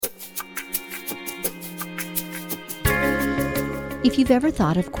If you've ever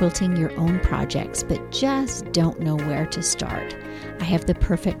thought of quilting your own projects but just don't know where to start, I have the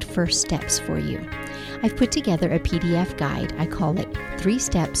perfect first steps for you. I've put together a PDF guide. I call it 3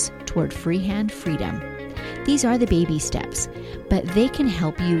 Steps Toward Freehand Freedom. These are the baby steps, but they can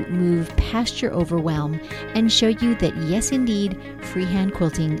help you move past your overwhelm and show you that yes, indeed, freehand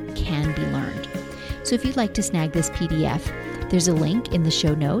quilting can be learned. So if you'd like to snag this PDF, there's a link in the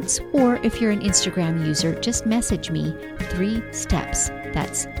show notes, or if you're an Instagram user, just message me 3 steps.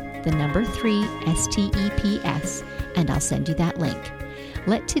 That's the number 3 STEPS, and I'll send you that link.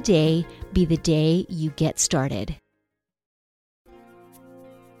 Let today be the day you get started.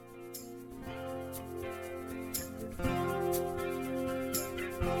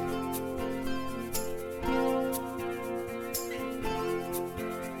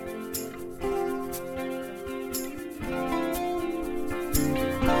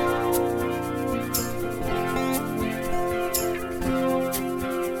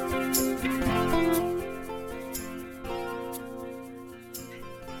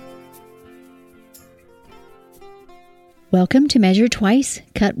 Welcome to Measure Twice,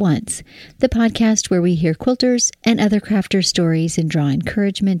 Cut Once, the podcast where we hear quilters and other crafters' stories and draw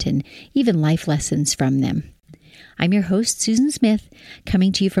encouragement and even life lessons from them. I'm your host, Susan Smith,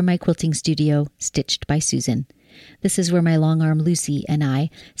 coming to you from my quilting studio, Stitched by Susan. This is where my long arm Lucy and I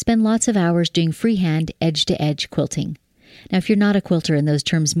spend lots of hours doing freehand, edge-to-edge quilting. Now, if you're not a quilter and those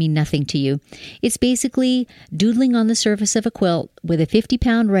terms mean nothing to you, it's basically doodling on the surface of a quilt with a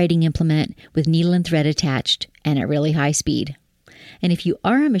 50-pound writing implement with needle and thread attached and at really high speed. And if you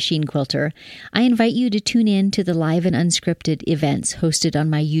are a machine quilter, I invite you to tune in to the live and unscripted events hosted on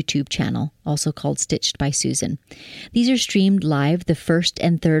my YouTube channel, also called Stitched by Susan. These are streamed live the first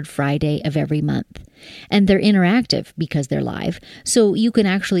and third Friday of every month. And they're interactive because they're live, so you can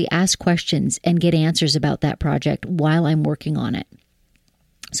actually ask questions and get answers about that project while I'm working on it.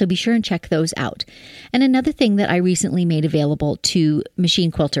 So be sure and check those out. And another thing that I recently made available to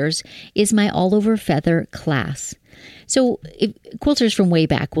machine quilters is my all over feather class. So quilters from way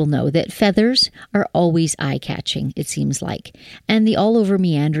back will know that feathers are always eye-catching, it seems like, and the all-over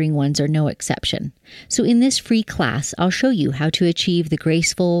meandering ones are no exception. So in this free class, I'll show you how to achieve the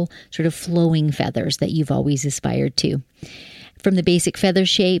graceful, sort of flowing feathers that you've always aspired to. From the basic feather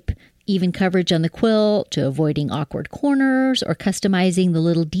shape, even coverage on the quilt, to avoiding awkward corners or customizing the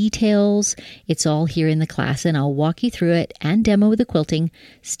little details. It's all here in the class, and I'll walk you through it and demo the quilting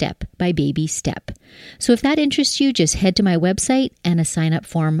step by baby step. So if that interests you, just head to my website and a sign-up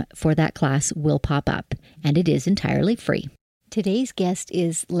form for that class will pop up, and it is entirely free. Today's guest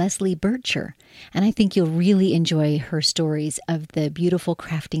is Leslie Bircher, and I think you'll really enjoy her stories of the beautiful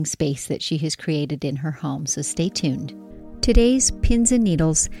crafting space that she has created in her home, so stay tuned. Today's Pins and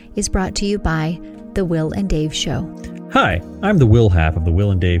Needles is brought to you by The Will and Dave Show. Hi, I'm the Will half of The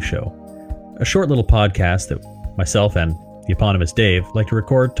Will and Dave Show, a short little podcast that myself and the eponymous Dave like to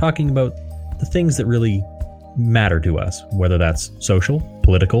record talking about the things that really matter to us, whether that's social,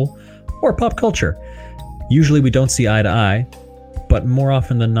 political, or pop culture. Usually we don't see eye to eye, but more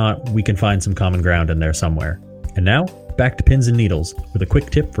often than not, we can find some common ground in there somewhere. And now, back to Pins and Needles with a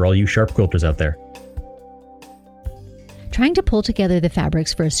quick tip for all you sharp quilters out there. Trying to pull together the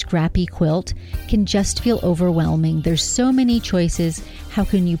fabrics for a scrappy quilt can just feel overwhelming. There's so many choices. How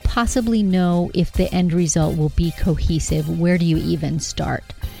can you possibly know if the end result will be cohesive? Where do you even start?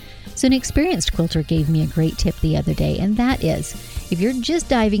 So an experienced quilter gave me a great tip the other day, and that is, if you're just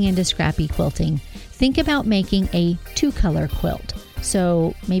diving into scrappy quilting, think about making a 2-color quilt.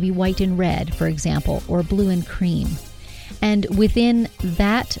 So maybe white and red, for example, or blue and cream. And within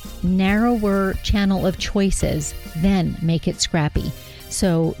that narrower channel of choices, then make it scrappy.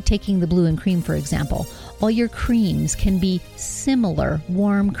 So taking the blue and cream, for example, all your creams can be similar,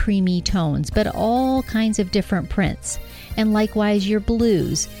 warm, creamy tones, but all kinds of different prints. And likewise, your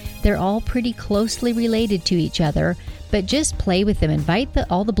blues, they're all pretty closely related to each other, but just play with them. Invite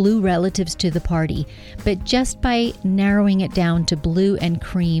all the blue relatives to the party. But just by narrowing it down to blue and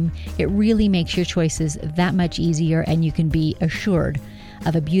cream, it really makes your choices that much easier, and you can be assured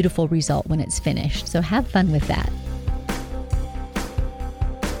of a beautiful result when it's finished. So have fun with that.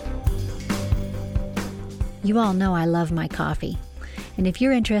 You all know I love my coffee. And if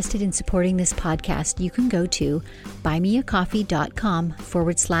you're interested in supporting this podcast, you can go to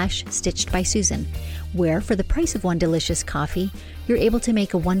buymeacoffee.com/Stitched by Susan, where for the price of one delicious coffee, you're able to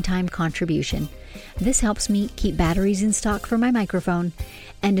make a one-time contribution. This helps me keep batteries in stock for my microphone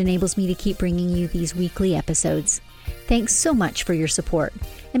and enables me to keep bringing you these weekly episodes. Thanks so much for your support,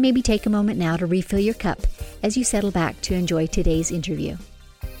 and maybe take a moment now to refill your cup as you settle back to enjoy today's interview.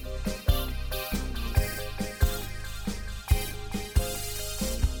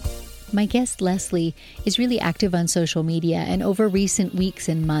 My guest, Leslie, is really active on social media, and over recent weeks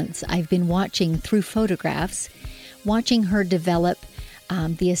and months, I've been watching through photographs, watching her develop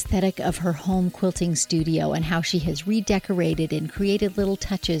the aesthetic of her home quilting studio and how she has redecorated and created little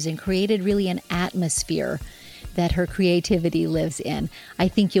touches and created really an atmosphere that her creativity lives in. I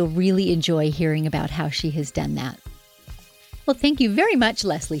think you'll really enjoy hearing about how she has done that. Well, thank you very much,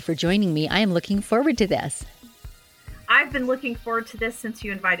 Leslie, for joining me. I am looking forward to this. I've been looking forward to this since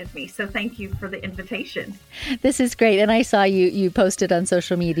you invited me, so thank you for the invitation. This is great, and I saw you posted on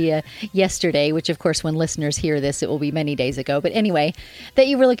social media yesterday, which of course when listeners hear this, it will be many days ago, but anyway, that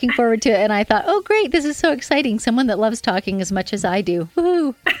you were looking forward to it, and I thought, oh great, this is so exciting, someone that loves talking as much as I do.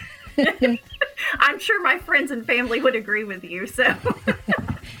 Woohoo! I'm sure my friends and family would agree with you, so.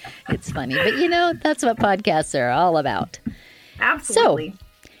 It's funny, but that's what podcasts are all about. Absolutely. So,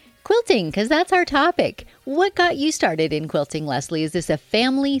 quilting, because that's our topic. What got you started in quilting, Leslie? Is this a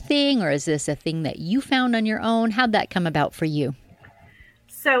family thing, or is this a thing that you found on your own? How'd that come about for you?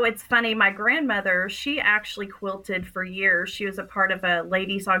 So it's funny, my grandmother, she actually quilted for years. She was a part of a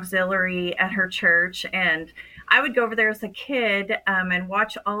ladies' auxiliary at her church, and I would go over there as a kid and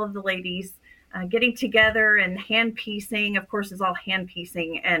watch all of the ladies getting together and hand piecing. Of course, it's all hand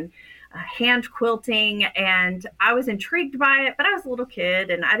piecing and hand quilting, and I was intrigued by it, but I was a little kid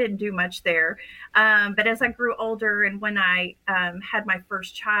and I didn't do much there. But as I grew older and when I had my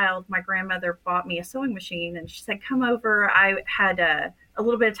first child, my grandmother bought me a sewing machine and she said, come over. I had a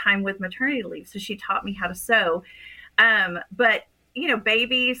little bit of time with maternity leave, so she taught me how to sew. But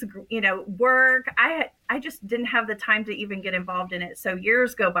babies, work, I just didn't have the time to even get involved in it. So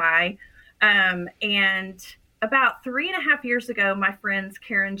years go by, and about 3.5 years ago, my friends,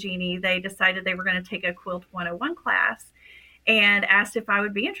 Karen Jeannie, they decided they were going to take a Quilt 101 class and asked if I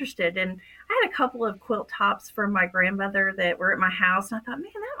would be interested. And I had a couple of quilt tops from my grandmother that were at my house. And I thought,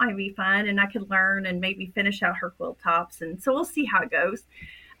 man, that might be fun. And I could learn and maybe finish out her quilt tops. And so we'll see how it goes.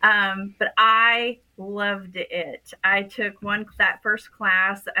 But I loved it. I took that first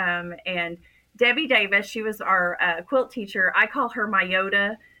class, and Debbie Davis, she was our quilt teacher. I call her my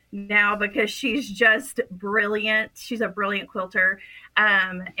Yoda now because she's just brilliant. She's a brilliant quilter.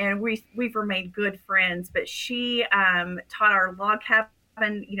 And we've remained good friends, but she taught our log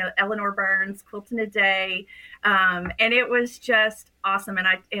cabin, Eleanor Burns, Quilt in a Day. And it was just awesome. And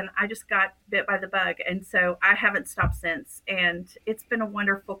I just got bit by the bug. And so I haven't stopped since. And it's been a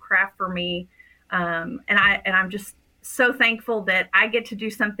wonderful craft for me. And I'm just so thankful that I get to do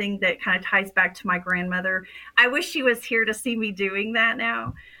something that kind of ties back to my grandmother. I wish she was here to see me doing that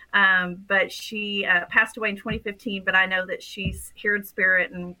now. But she passed away in 2015, but I know that she's here in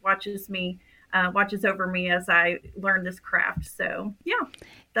spirit and watches over me as I learn this craft. So yeah,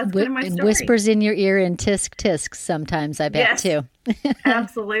 that's kind of my story. Whispers in your ear and tisk tisks sometimes, I bet, yes, too.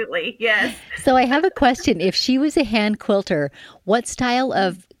 Absolutely. Yes. So I have a question. If she was a hand quilter, what style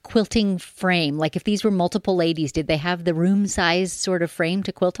of quilting frame, like if these were multiple ladies, did they have the room size sort of frame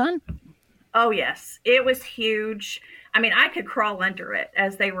to quilt on? Oh, yes. It was huge. I mean, I could crawl under it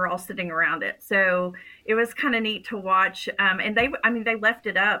as they were all sitting around it. So it was kind of neat to watch. And they left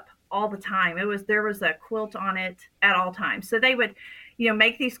it up all the time. There was a quilt on it at all times. So they would,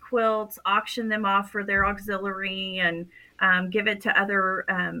 make these quilts, auction them off for their auxiliary, and give it to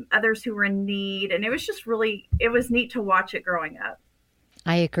others who were in need. And it was neat to watch it growing up.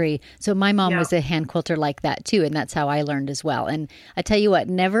 I agree. So my mom was a hand quilter like that too, and that's how I learned as well. And I tell you what,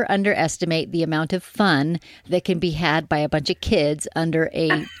 never underestimate the amount of fun that can be had by a bunch of kids under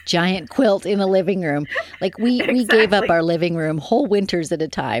a giant quilt in a living room. Like we gave up our living room whole winters at a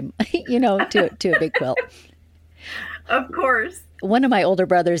time, to a big quilt. Of course. One of my older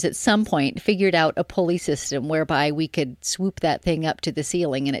brothers at some point figured out a pulley system whereby we could swoop that thing up to the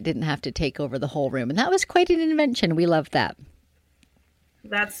ceiling and it didn't have to take over the whole room. And that was quite an invention. We loved that.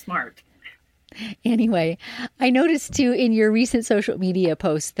 That's smart. Anyway, I noticed too in your recent social media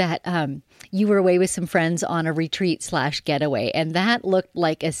post that you were away with some friends on a retreat/getaway, and that looked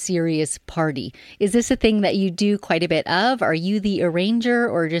like a serious party. Is this a thing that you do quite a bit of? Are you the arranger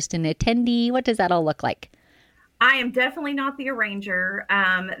or just an attendee? What does that all look like? I am definitely not the arranger.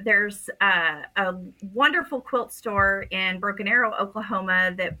 There's a wonderful quilt store in Broken Arrow,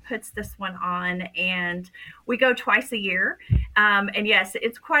 Oklahoma that puts this one on, and we go twice a year. And yes,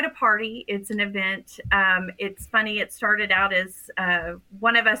 it's quite a party. It's an event. It's funny. It started out as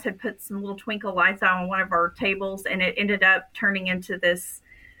one of us had put some little twinkle lights on one of our tables, and it ended up turning into this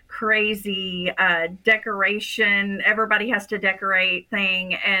crazy decoration. Everybody has to decorate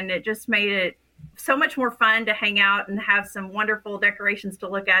thing, and it just made it so much more fun to hang out and have some wonderful decorations to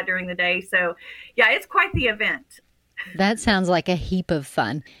look at during the day. So yeah, it's quite the event. That sounds like a heap of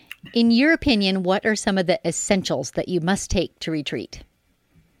fun. In your opinion, what are some of the essentials that you must take to retreat?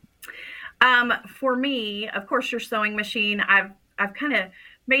 For me, of course, your sewing machine. I've kind of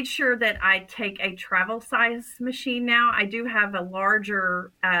made sure that I take a travel size machine now. I do have a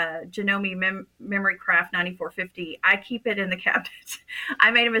larger Janome Memory Craft 9450. I keep it in the cabinet.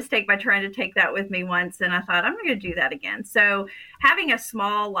 I made a mistake by trying to take that with me once, and I thought I'm going to do that again. So having a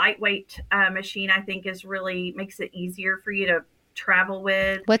small, lightweight machine, I think, makes it easier for you to travel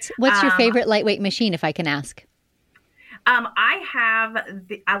with. What's your favorite lightweight machine, if I can ask?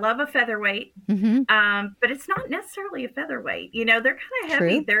 I love a featherweight, but it's not necessarily a featherweight. They're kind of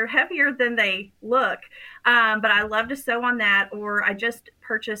heavy. True. They're heavier than they look. But I love to sew on that. Or I just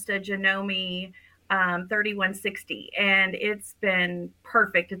purchased a Janome 3160, and it's been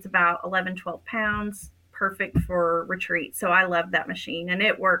perfect. It's about 11, 12 pounds, perfect for retreat. So I love that machine, and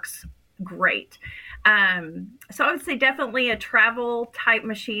it works great. So I would say definitely a travel type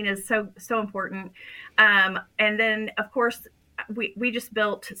machine is so important. And then of course we just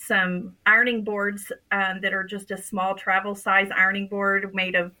built some ironing boards, that are just a small travel size ironing board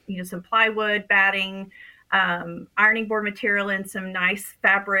made of, some plywood, batting, ironing board material, and some nice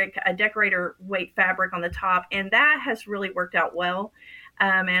fabric, a decorator weight fabric on the top. And that has really worked out well.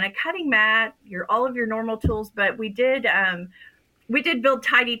 And a cutting mat, all of your normal tools, but we did build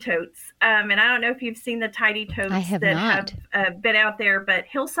tidy totes. And I don't know if you've seen the tidy totes have been out there, but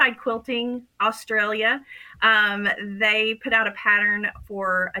Hillside Quilting Australia, they put out a pattern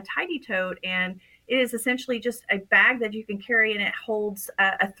for a tidy tote, and it is essentially just a bag that you can carry, and it holds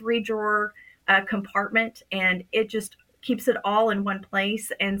a 3-drawer compartment, and it just keeps it all in one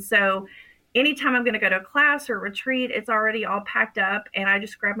place. And so anytime I'm going to go to a class or a retreat, it's already all packed up, and I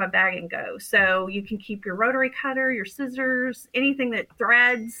just grab my bag and go. So you can keep your rotary cutter, your scissors, anything that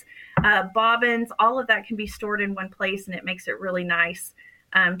threads, bobbins, all of that can be stored in one place, and it makes it really nice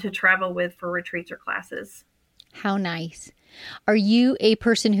to travel with for retreats or classes. How nice. Are you a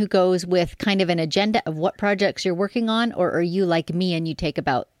person who goes with kind of an agenda of what projects you're working on, or are you like me and you take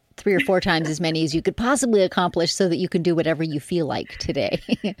about 3 or 4 times as many as you could possibly accomplish so that you can do whatever you feel like today?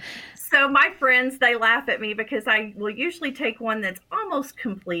 So my friends, they laugh at me because I will usually take one that's almost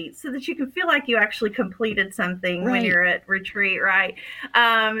complete so that you can feel like you actually completed something when you're at retreat, right?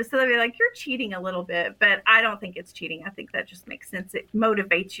 So they'll be like, you're cheating a little bit, but I don't think it's cheating. I think that just makes sense. It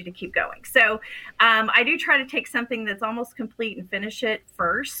motivates you to keep going. So I do try to take something that's almost complete and finish it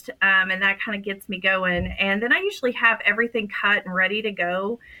first. And that kind of gets me going. And then I usually have everything cut and ready to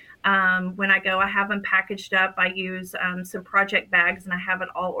go. When I go, I have them packaged up. I use some project bags, and I have it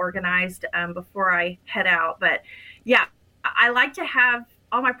all organized before I head out. But yeah, I like to have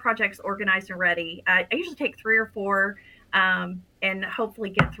all my projects organized and ready. I usually take 3 or 4 and hopefully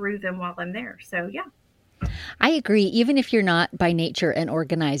get through them while I'm there. So yeah. I agree. Even if you're not by nature an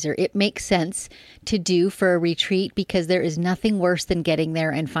organizer, it makes sense to do for a retreat, because there is nothing worse than getting there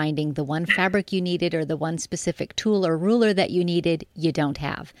and finding the one fabric you needed or the one specific tool or ruler that you needed, you don't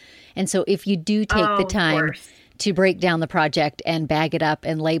have. And so if you do take the time to break down the project and bag it up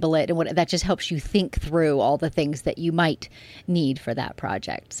and label it, and that just helps you think through all the things that you might need for that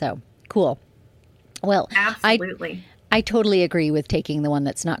project. So cool. Well, absolutely. I totally agree with taking the one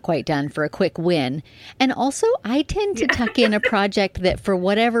that's not quite done for a quick win. And also, I tend to tuck in a project that for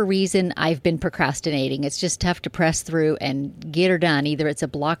whatever reason I've been procrastinating. It's just tough to press through and get her done. Either it's a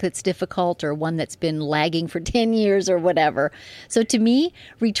block that's difficult or one that's been lagging for 10 years or whatever. So to me,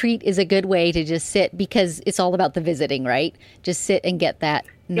 retreat is a good way to just sit, because it's all about the visiting, right? Just sit and get that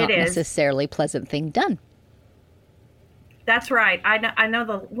not necessarily pleasant thing done. That's right. I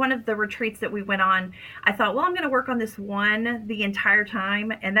know one of the retreats that we went on, I thought, well, I'm going to work on this one the entire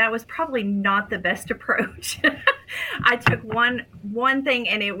time. And that was probably not the best approach. I took one thing,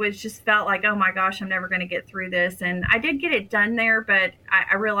 and it was just felt like, oh my gosh, I'm never going to get through this. And I did get it done there, but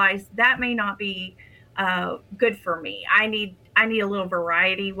I realized that may not be good for me. I need a little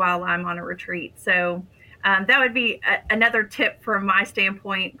variety while I'm on a retreat. So that would be another tip from my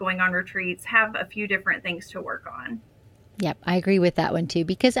standpoint going on retreats. Have a few different things to work on. Yep, I agree with that one too,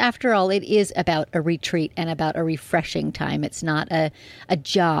 because after all, it is about a retreat and about a refreshing time. It's not a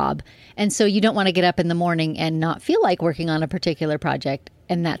job. And so you don't want to get up in the morning and not feel like working on a particular project,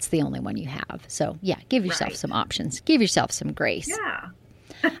 and that's the only one you have. So yeah, give yourself some options. Give yourself some grace.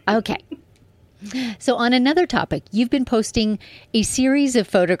 Yeah. Okay. So on another topic, you've been posting a series of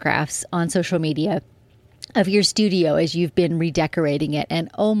photographs on social media of your studio as you've been redecorating it. And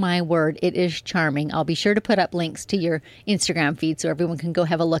oh my word, it is charming. I'll be sure to put up links to your Instagram feed so everyone can go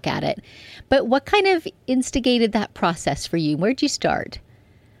have a look at it. But what kind of instigated that process for you? Where'd you start?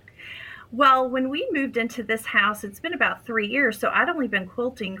 Well, when we moved into this house, it's been about 3 years. So I'd only been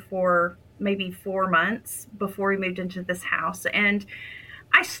quilting for maybe 4 months before we moved into this house. And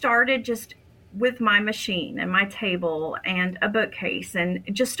I started just with my machine and my table and a bookcase and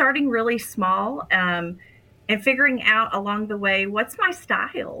just starting really small, and figuring out along the way what's my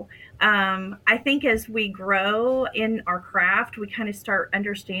style. I think as we grow in our craft, we kind of start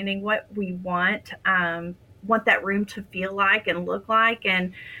understanding what we want that room to feel like and look like.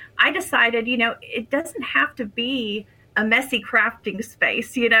 And I decided, it doesn't have to be a messy crafting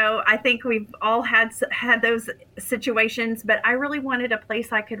space. I think we've all had those situations, but I really wanted a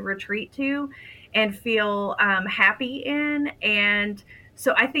place I could retreat to and feel happy in. And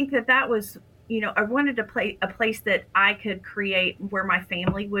so I think that was, I wanted a place that I could create where my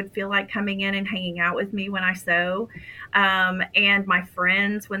family would feel like coming in and hanging out with me when I sew. And my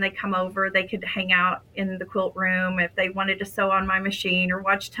friends, when they come over, they could hang out in the quilt room if they wanted to sew on my machine or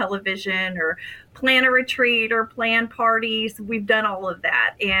watch television or plan a retreat or plan parties. We've done all of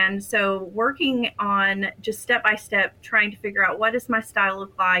that. And so working on just step by step, trying to figure out what does my style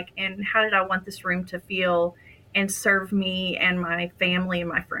look like and how did I want this room to feel and serve me and my family and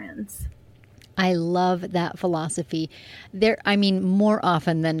my friends. I love that philosophy. More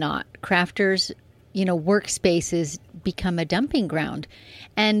often than not, crafters, workspaces become a dumping ground.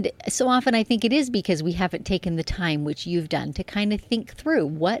 And so often I think it is because we haven't taken the time, which you've done, to kind of think through,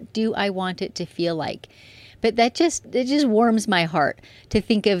 what do I want it to feel like? But it just warms my heart to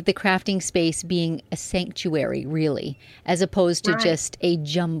think of the crafting space being a sanctuary, really, as opposed to just a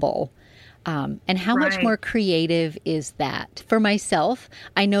jumble. And how much more creative is that? For myself,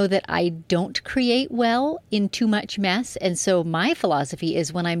 I know that I don't create well in too much mess. And so my philosophy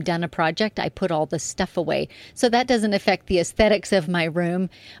is when I'm done a project, I put all the stuff away. So that doesn't affect the aesthetics of my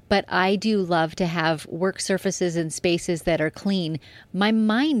room. But I do love to have work surfaces and spaces that are clean. My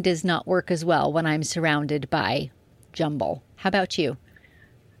mind does not work as well when I'm surrounded by jumble. How about you?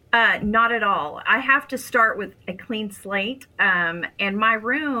 Not at all. I have to start with a clean slate. And my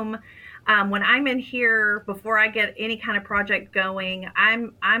room, when I'm in here, before I get any kind of project going,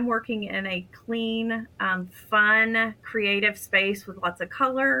 I'm working in a clean, fun, creative space with lots of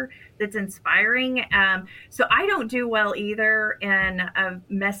color that's inspiring. So I don't do well either in a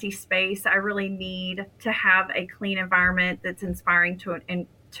messy space. I really need to have a clean environment that's inspiring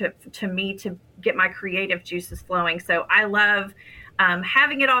to me to get my creative juices flowing. So I love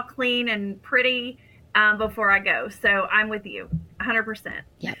having it all clean and pretty before I go. So I'm with you 100%.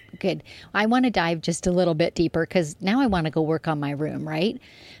 Yep. Good. I want to dive just a little bit deeper because now I want to go work on my room, right?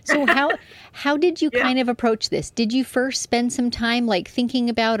 So how did you kind of approach this? Did you first spend some time thinking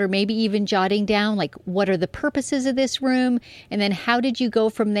about, or maybe even jotting down, what are the purposes of this room? And then how did you go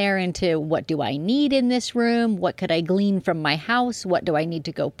from there into what do I need in this room? What could I glean from my house? What do I need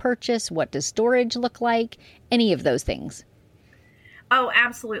to go purchase? What does storage look like? Any of those things. Oh,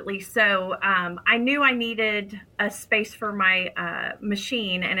 absolutely. So I knew I needed a space for my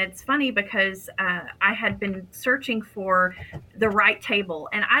machine. And it's funny because I had been searching for the right table.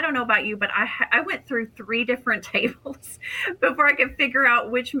 And I don't know about you, but I went through 3 different tables before I could figure out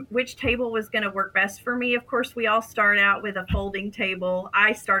which table was going to work best for me. Of course, we all start out with a folding table.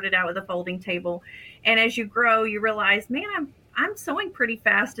 I started out with a folding table. And as you grow, you realize, man, I'm sewing pretty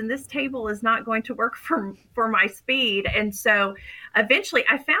fast and this table is not going to work for my speed. And so eventually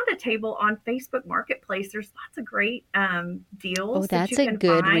I found a table on Facebook Marketplace. There's lots of great deals. Oh, that's a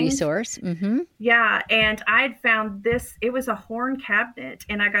good resource. Mm-hmm. Yeah. And I had found this, it was a horn cabinet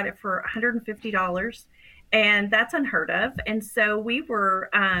and I got it for $150. And that's unheard of. And so we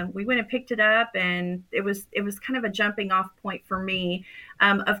went and picked it up, and it was kind of a jumping off point for me.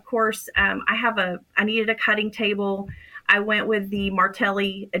 Of course, I needed a cutting table. I went with the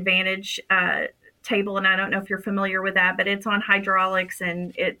Martelli Advantage table, and I don't know if you're familiar with that, but it's on hydraulics,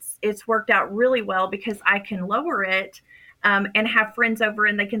 and it's worked out really well because I can lower it and have friends over,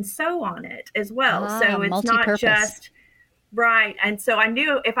 and they can sew on it as well. So it's not just right. And so I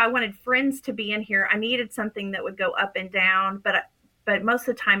knew if I wanted friends to be in here, I needed something that would go up and down, but most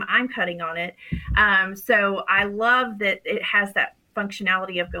of the time I'm cutting on it. So I love that it has that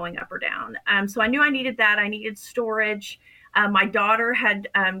functionality of going up or down. So I knew I needed that. I needed storage. My daughter had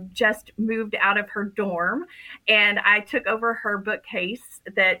just moved out of her dorm, and I took over her bookcase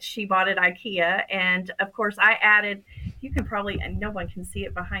that she bought at IKEA. And of course I added, you can probably, and no one can see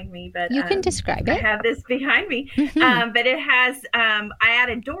it behind me, but you can describe it. I have this behind me, but it has, I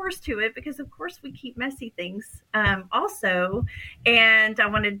added doors to it because of course we keep messy things also. And I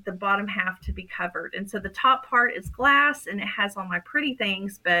wanted the bottom half to be covered. And so the top part is glass and it has all my pretty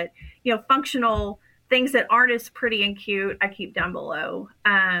things, but functional things that aren't as pretty and cute, I keep down below.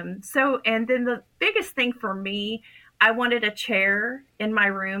 And then the biggest thing for me, I wanted a chair in my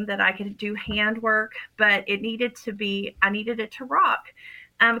room that I could do handwork, but I needed it to rock.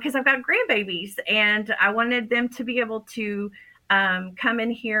 Because I've got grandbabies and I wanted them to be able to come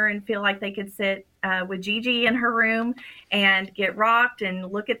in here and feel like they could sit with Gigi in her room and get rocked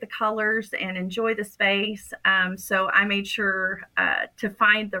and look at the colors and enjoy the space. So I made sure to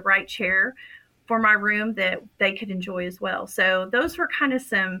find the right chair for my room that they could enjoy as well. So those were kind of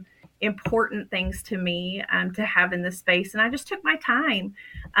some important things to me to have in the space. And I just took my time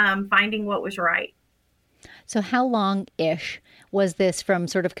finding what was right. So how long-ish was this from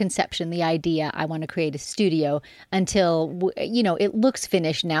sort of conception, the idea, I want to create a studio, until, it looks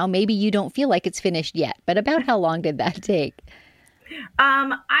finished now? Maybe you don't feel like it's finished yet, but about how long did that take?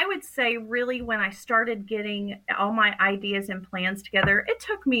 I would say really when I started getting all my ideas and plans together, it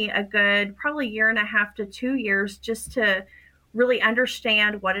took me a good probably 1.5 to 2 years just to really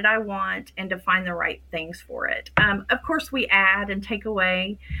understand what did I want and to find the right things for it. Of course, we add and take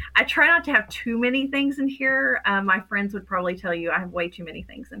away. I try not to have too many things in here. My friends would probably tell you I have way too many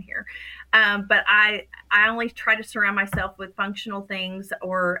things in here. But I only try to surround myself with functional things,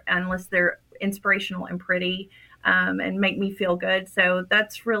 or unless they're inspirational and pretty and make me feel good. So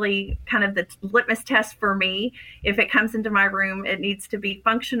that's really kind of the litmus test for me. If it comes into my room, it needs to be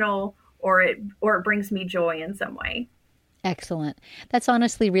functional or it brings me joy in some way. Excellent. That's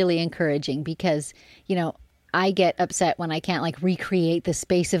honestly really encouraging because, I get upset when I can't recreate the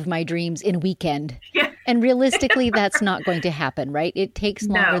space of my dreams in a weekend. Yeah. And realistically, that's not going to happen, right? It takes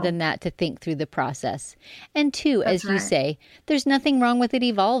longer than that to think through the process. And two, as you say, there's nothing wrong with it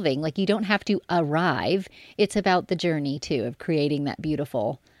evolving. You don't have to arrive. It's about the journey too, of creating that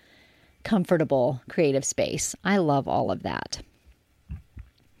beautiful, comfortable, creative space. I love all of that.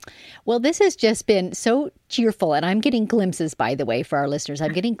 Well, this has just been so cheerful, and I'm getting glimpses, by the way, for our listeners.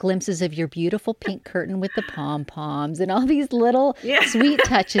 I'm getting glimpses of your beautiful pink curtain with the pom-poms and all these little sweet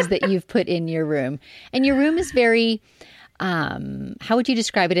touches that you've put in your room. And your room is very, how would you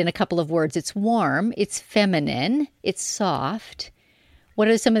describe it in a couple of words? It's warm, it's feminine, it's soft. What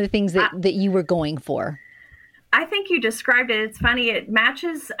are some of the things that you were going for? I think you described it. It's funny. It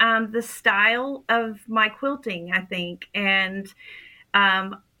matches the style of my quilting, I think. And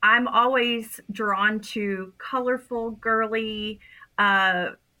I'm always drawn to colorful, girly,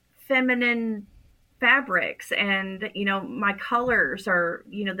 feminine fabrics. And, my colors are,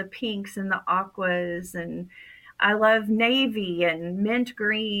 the pinks and the aquas. And I love navy and mint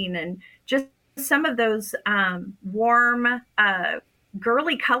green and just some of those warm,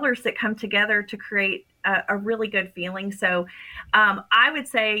 girly colors that come together to create a really good feeling. So I would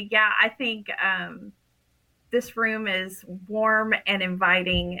say, I think this room is warm and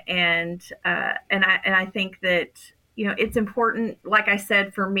inviting, and I think that it's important. Like I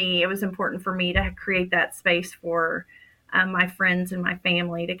said, for me, it was important for me to create that space for my friends and my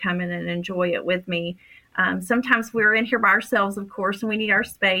family to come in and enjoy it with me. Sometimes we're in here by ourselves, of course, and we need our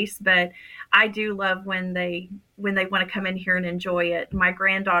space. But I do love when they want to come in here and enjoy it. My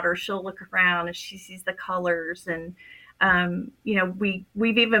granddaughter, she'll look around and she sees the colors, and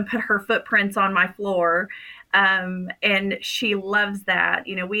we've even put her footprints on my floor. And she loves that.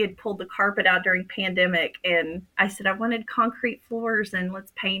 We had pulled the carpet out during pandemic, and I said, I wanted concrete floors and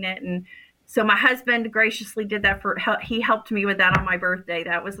let's paint it. And so my husband graciously did that he helped me with that on my birthday.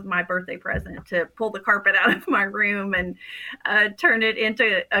 That was my birthday present, to pull the carpet out of my room and turn it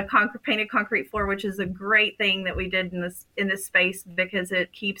into a painted concrete floor, which is a great thing that we did in this space because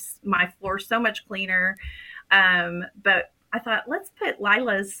it keeps my floor so much cleaner. But I thought, let's put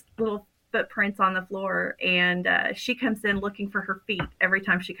Lila's little footprints on the floor, and she comes in looking for her feet every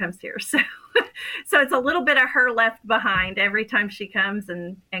time she comes here. So it's a little bit of her left behind every time she comes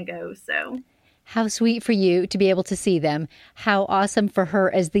and goes. So how sweet for you to be able to see them. How awesome for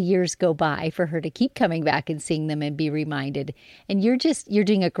her as the years go by, for her to keep coming back and seeing them and be reminded. And you're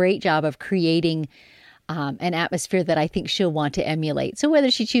doing a great job of creating an atmosphere that I think she'll want to emulate. So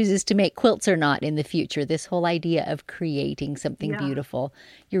whether she chooses to make quilts or not in the future, this whole idea of creating something beautiful,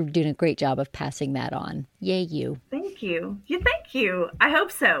 you're doing a great job of passing that on. Yay, you. Thank you. Thank you. I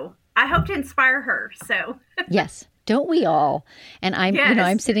hope so. I hope to inspire her. So yes. Don't we all? And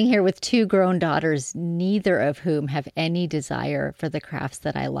I'm sitting here with 2 grown daughters, neither of whom have any desire for the crafts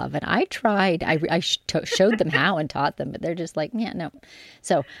that I love. And I tried. I showed them how and taught them, but they're just like, yeah, no.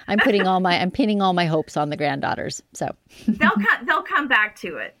 So I'm pinning all my hopes on the granddaughters. So they'll come back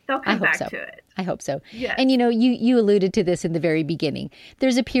to it. They'll come back to it. I hope so. Yes. And you alluded to this in the very beginning.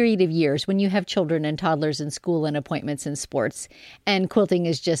 There's a period of years when you have children and toddlers in school and appointments and sports, and quilting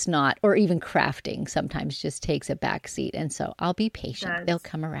is just not, or even crafting sometimes just takes a back seat. And so I'll be patient. They'll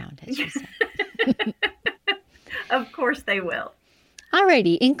come around, as you said. Of course they will.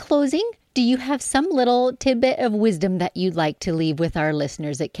 Alrighty. In closing, do you have some little tidbit of wisdom that you'd like to leave with our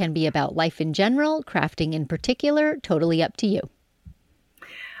listeners? It can be about life in general, crafting in particular, totally up to you.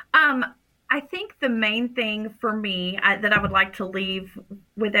 I think the main thing for me that I would like to leave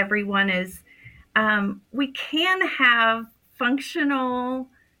with everyone is we can have functional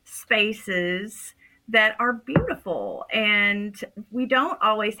spaces that are beautiful, and we don't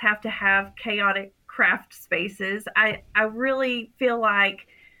always have to have chaotic craft spaces. I really feel like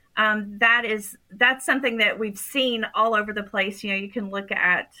that's something that we've seen all over the place. You can look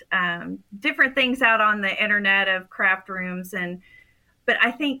at different things out on the internet of craft rooms, but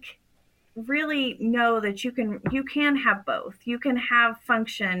I think really know that you can have both. You can have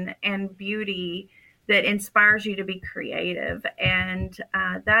function and beauty that inspires you to be creative, and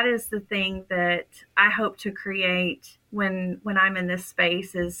that is the thing that I hope to create when I'm in this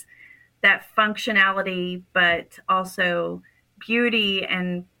space, is that functionality, but also beauty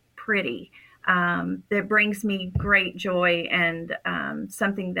and pretty that brings me great joy, and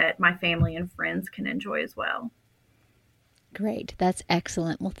something that my family and friends can enjoy as well. Great. That's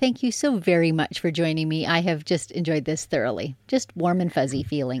excellent. Well, thank you so very much for joining me. I have just enjoyed this thoroughly. Just warm and fuzzy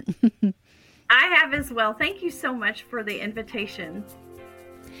feeling. I have as well. Thank you so much for the invitation.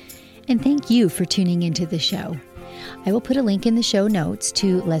 And thank you for tuning into the show. I will put a link in the show notes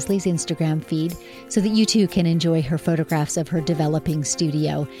to Leslie's Instagram feed so that you too can enjoy her photographs of her developing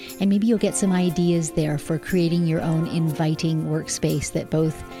studio. And maybe you'll get some ideas there for creating your own inviting workspace that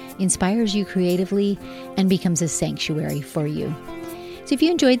both inspires you creatively and becomes a sanctuary for you. So if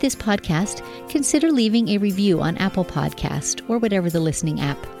you enjoyed this podcast, consider leaving a review on Apple Podcast or whatever the listening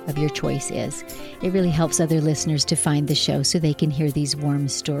app of your choice is. It really helps other listeners to find the show so they can hear these warm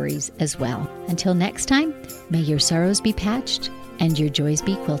stories as well. Until next time, may your sorrows be patched and your joys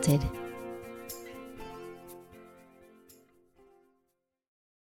be quilted.